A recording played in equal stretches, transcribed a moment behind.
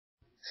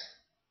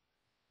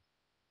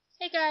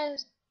Hey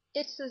guys,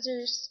 it's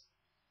Scissors.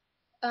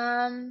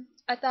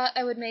 I thought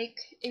I would make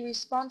a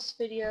response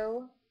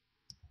video.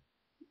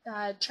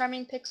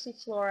 Charming Pixie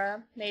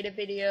Flora made a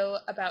video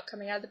about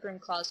coming out of the broom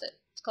closet.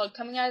 It's called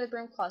Coming Out of the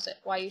Broom Closet,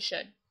 Why You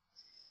Should.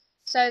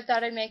 So I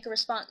thought I'd make a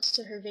response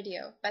to her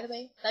video. By the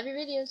way, love your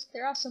videos,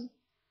 they're awesome.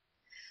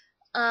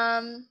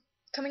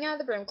 Coming out of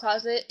the broom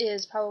closet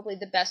is probably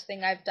the best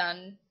thing I've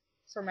done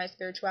for my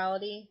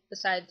spirituality,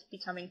 besides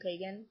becoming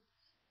pagan.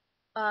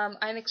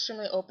 I'm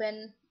extremely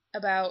open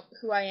about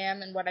who I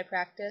am and what I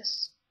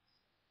practice.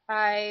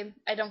 I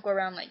don't go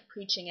around like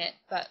preaching it,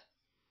 but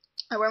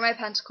I wear my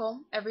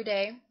pentacle every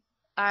day.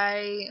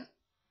 I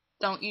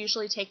don't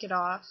usually take it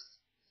off.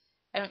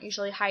 I don't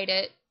usually hide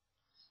it.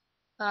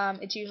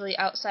 It's usually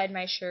outside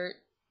my shirt.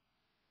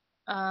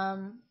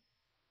 But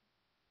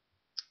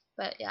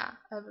yeah,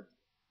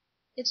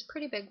 it's a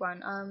pretty big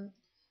one.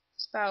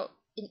 It's about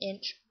an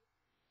inch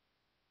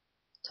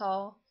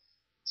tall.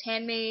 It's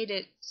handmade.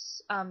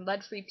 It's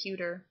lead-free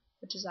pewter,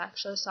 which is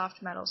actually a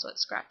soft metal, so it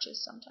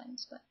scratches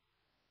sometimes. But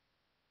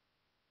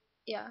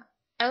yeah,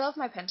 I love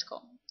my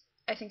pentacle.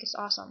 I think it's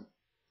awesome.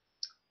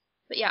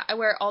 But yeah, I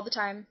wear it all the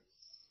time.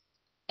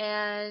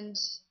 And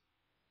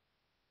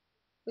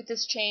with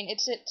this chain,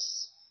 it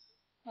sits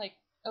like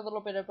a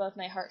little bit above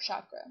my heart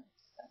chakra,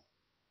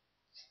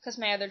 because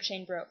my other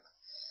chain broke.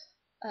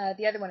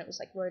 The other one, it was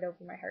like right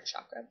over my heart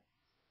chakra.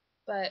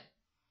 But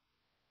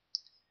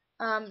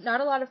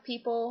not a lot of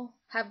people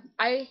have.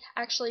 I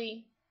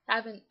actually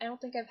haven't. I don't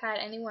think I've had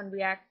anyone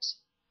react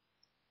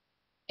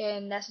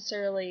in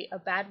necessarily a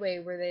bad way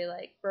where they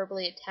like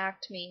verbally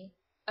attacked me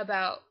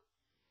about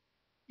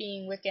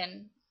being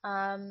Wiccan.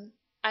 I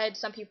had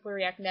some people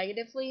react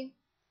negatively,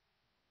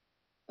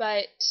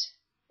 but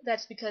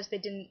that's because they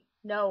didn't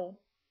know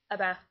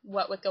about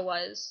what Wicca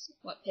was,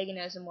 what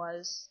paganism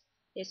was.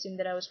 They assumed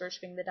that I was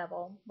worshiping the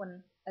devil,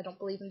 when I don't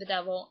believe in the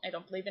devil. I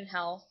don't believe in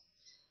hell.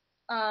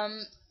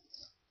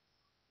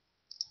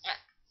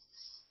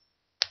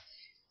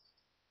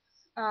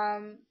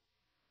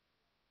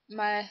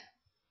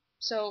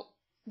 So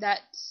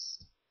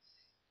that's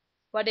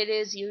what it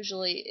is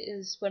usually,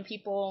 is when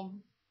people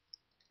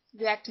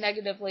react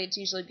negatively, it's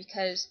usually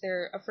because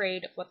they're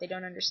afraid of what they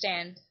don't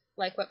understand,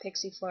 like what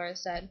Pixie Flora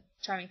said,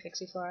 Charming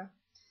Pixie Flora.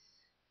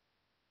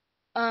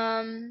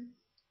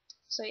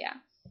 So yeah.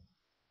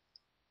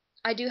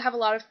 I do have a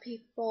lot of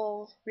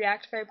people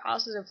react very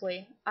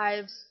positively.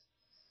 I've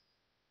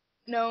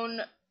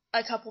known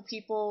a couple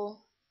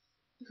people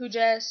who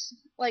just,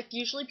 like,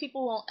 usually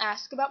people won't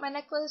ask about my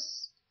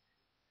necklace,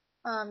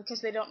 because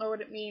they don't know what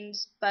it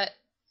means, but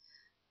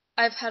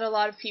I've had a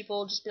lot of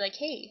people just be like,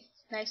 hey,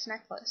 nice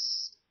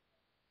necklace.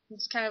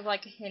 It's kind of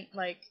like a hint,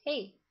 like,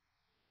 hey,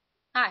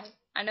 hi,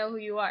 I know who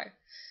you are.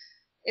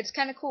 It's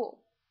kind of cool.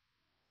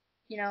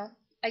 You know,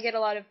 I get a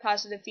lot of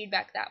positive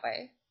feedback that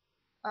way.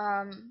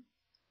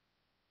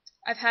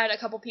 I've had a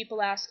couple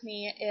people ask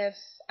me if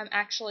I'm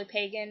actually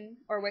pagan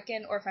or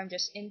Wiccan, or if I'm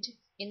just into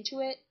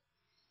it.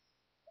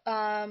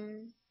 I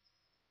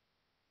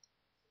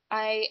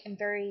am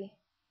very,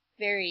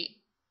 very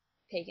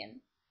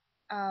pagan.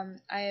 I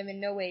am in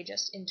no way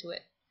just into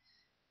it.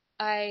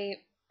 I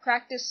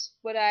practice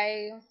what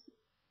I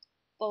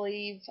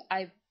believe.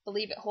 I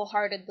believe it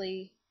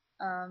wholeheartedly.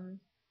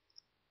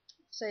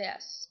 So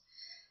yes.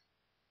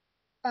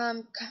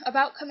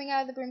 About coming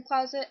out of the broom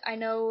closet, I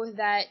know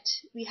that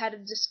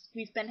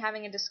we've been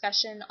having a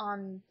discussion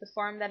on the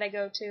forum that I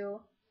go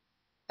to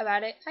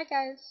about it. Hi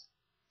guys,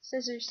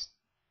 Scissors.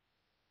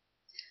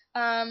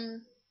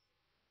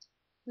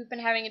 We've been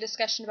having a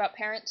discussion about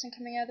parents and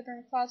coming out of the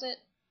broom closet.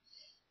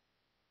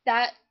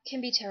 That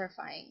can be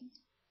terrifying,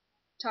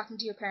 talking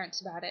to your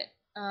parents about it.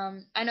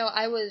 I know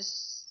I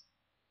was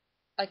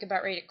like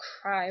about ready to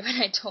cry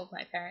when I told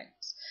my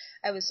parents.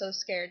 I was so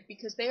scared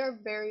because they are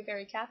very,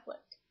 very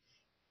Catholic.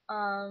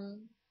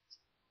 My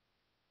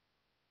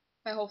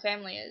whole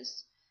family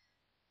is.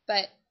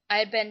 But I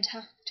had been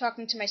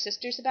talking to my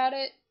sisters about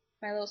it,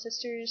 my little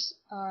sisters,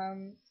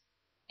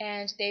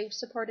 and they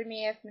supported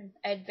me. I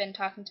had been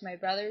talking to my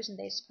brothers, and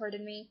they supported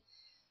me.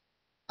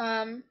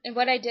 And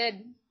what I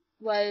did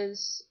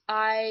was,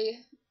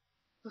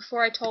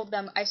 before I told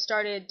them, I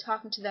started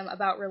talking to them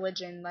about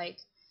religion, like,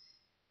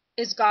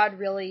 is God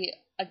really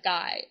a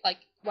guy? Like,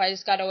 why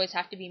does God always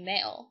have to be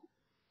male?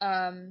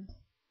 I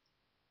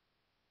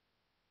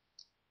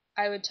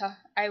would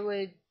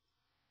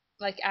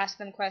like ask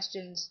them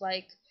questions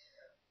like,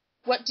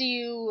 what do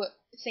you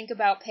think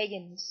about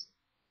pagans?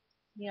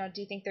 You know,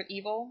 do you think they're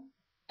evil?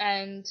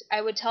 And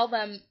I would tell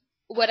them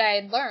what I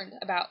had learned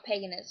about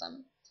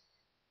paganism.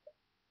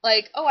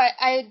 Like, oh,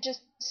 I had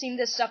just seen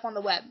this stuff on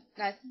the web,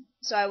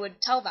 so I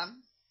would tell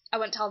them. I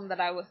wouldn't tell them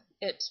that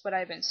it's what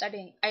I'd been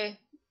studying. At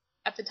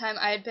the time,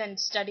 I had been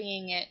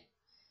studying it.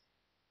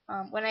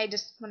 When I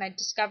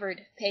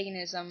discovered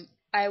paganism,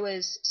 I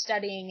was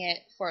studying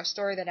it for a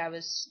story that I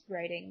was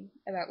writing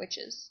about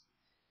witches,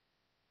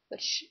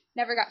 which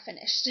never got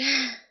finished,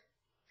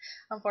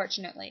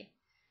 unfortunately.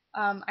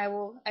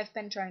 I've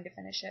been trying to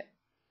finish it,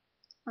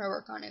 or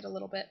work on it a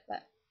little bit,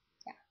 but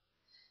yeah.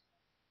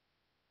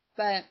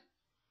 But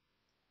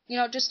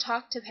just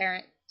talk to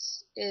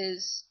parents,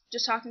 is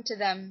just talking to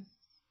them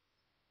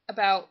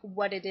about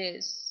what it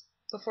is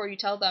before you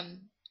tell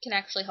them can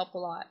actually help a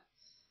lot.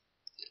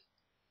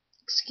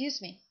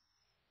 Excuse me.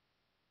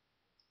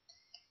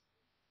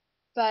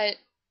 But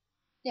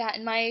yeah,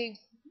 and my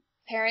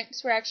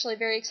parents were actually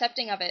very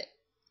accepting of it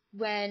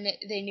when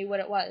they knew what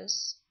it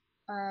was.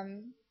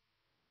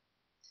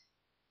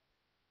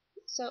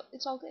 So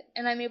it's all good.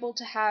 And I'm able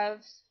to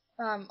have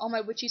all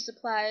my witchy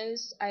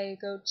supplies. I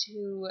go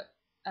to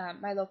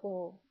my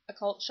local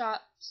occult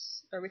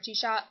shops or witchy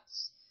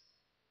shops.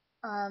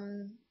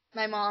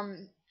 My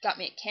mom got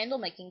me a candle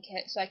making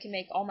kit so I can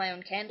make all my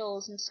own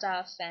candles and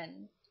stuff,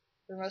 and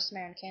or most of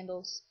my own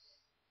candles.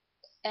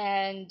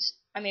 And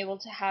I'm able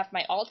to have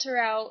my altar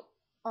out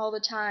all the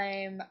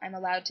time. I'm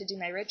allowed to do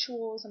my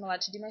rituals. I'm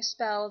allowed to do my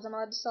spells. I'm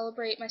allowed to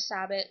celebrate my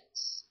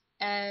Sabbats.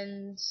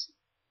 And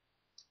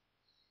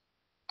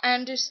I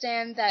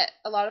understand that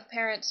a lot of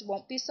parents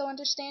won't be so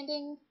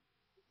understanding.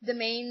 The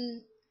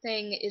main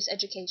thing is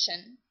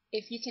education.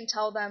 If you can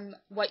tell them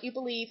what you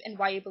believe and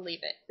why you believe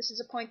it. This is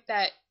a point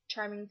that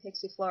Charming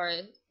Pixie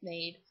Flora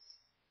made.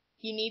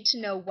 You need to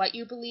know what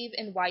you believe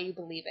and why you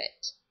believe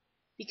it.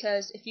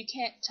 Because if you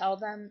can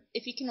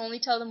only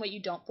tell them what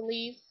you don't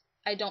believe,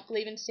 I don't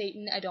believe in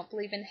Satan, I don't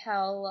believe in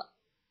hell,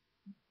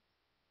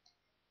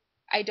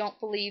 I don't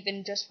believe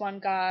in just one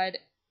God.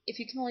 If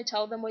you can only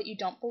tell them what you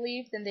don't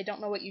believe, then they don't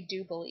know what you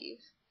do believe.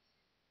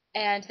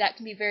 And that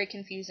can be very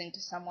confusing to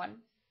someone.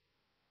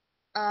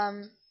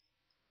 You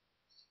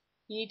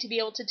need to be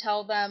able to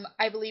tell them,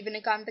 I believe in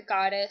a god and the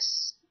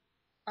goddess.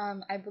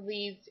 I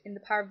believe in the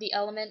power of the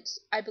elements.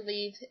 I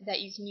believe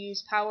that you can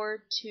use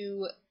power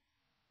to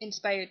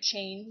inspire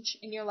change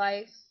in your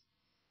life.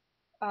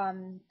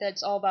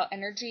 That's all about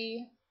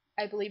energy.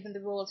 I believe in the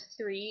rule of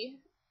 3.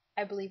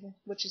 I believe in,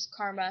 which is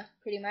karma,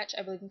 pretty much.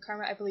 I believe in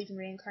karma. I believe in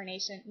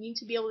reincarnation. You need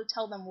to be able to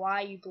tell them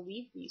why you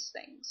believe these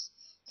things.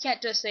 You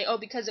can't just say, oh,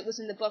 because it was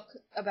in the book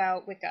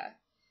about Wicca.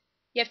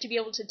 You have to be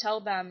able to tell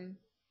them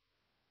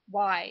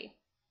why,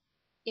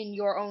 in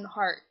your own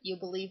heart, you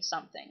believe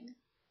something.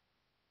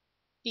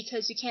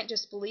 Because you can't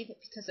just believe it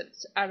because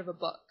it's out of a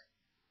book.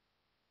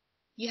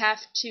 You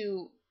have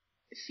to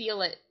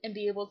feel it and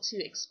be able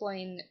to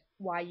explain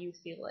why you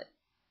feel it.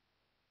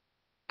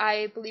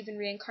 I believe in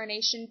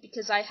reincarnation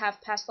because I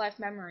have past life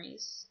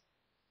memories.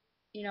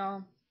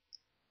 I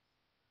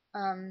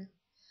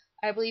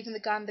believe in the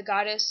god and the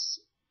goddess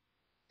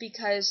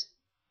because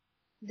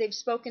they've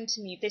spoken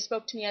to me. They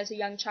spoke to me as a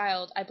young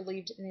child. I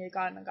believed in the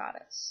god and the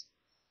goddess.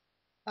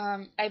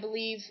 I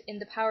believe in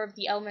the power of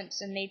the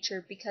elements in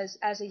nature because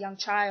as a young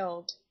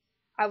child,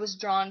 I was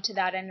drawn to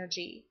that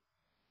energy.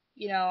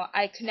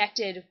 I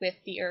connected with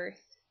the earth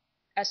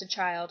as a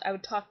child. I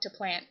would talk to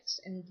plants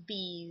and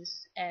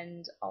bees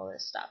and all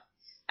this stuff.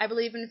 I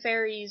believe in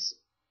fairies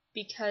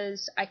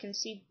because I can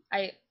see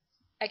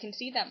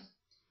them.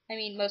 I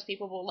mean, most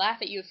people will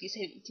laugh at you if you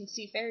say that you can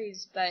see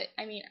fairies, but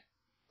I mean,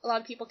 a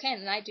lot of people can,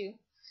 and I do.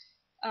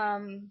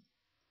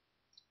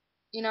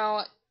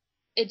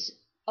 It's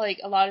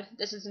like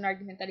this is an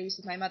argument that I use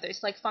with my mother.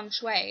 It's like feng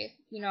shui.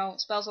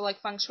 Spells are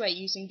like feng shui,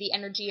 using the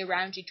energy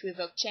around you to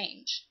evoke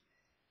change.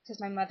 Because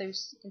my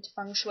mother's into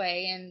feng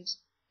shui, and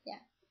yeah.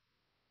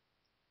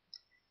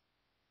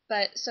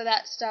 But so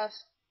that stuff,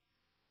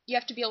 you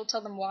have to be able to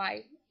tell them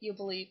why you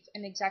believe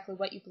and exactly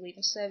what you believe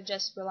instead of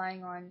just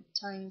relying on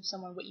telling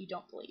someone what you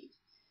don't believe.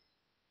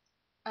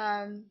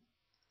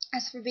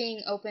 As for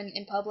being open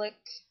in public,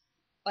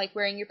 like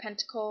wearing your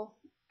pentacle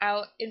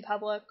out in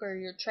public or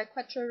your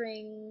triquetra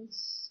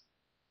rings,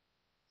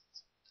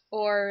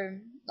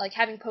 or like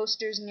having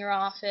posters in your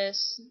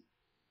office,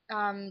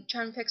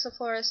 Charm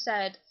Pixelflora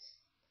said,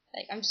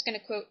 like, I'm just gonna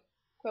quote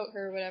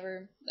her or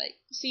whatever, like,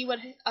 see what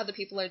other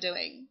people are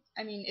doing.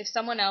 I mean, if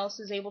someone else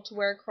is able to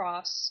wear a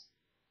cross,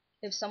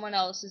 if someone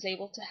else is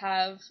able to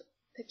have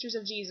pictures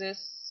of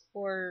Jesus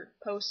or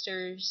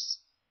posters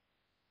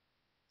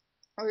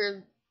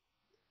or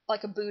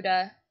like a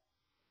Buddha,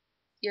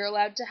 you're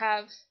allowed to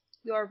have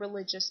your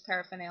religious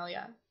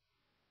paraphernalia.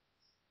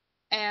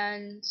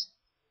 And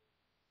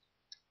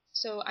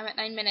so I'm at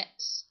 9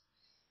 minutes,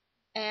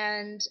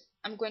 and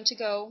I'm going to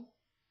go,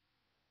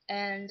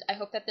 and I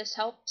hope that this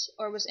helped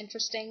or was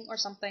interesting or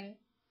something.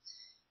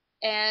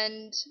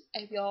 And I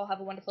hope you all have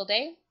a wonderful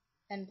day,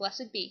 and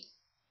blessed be.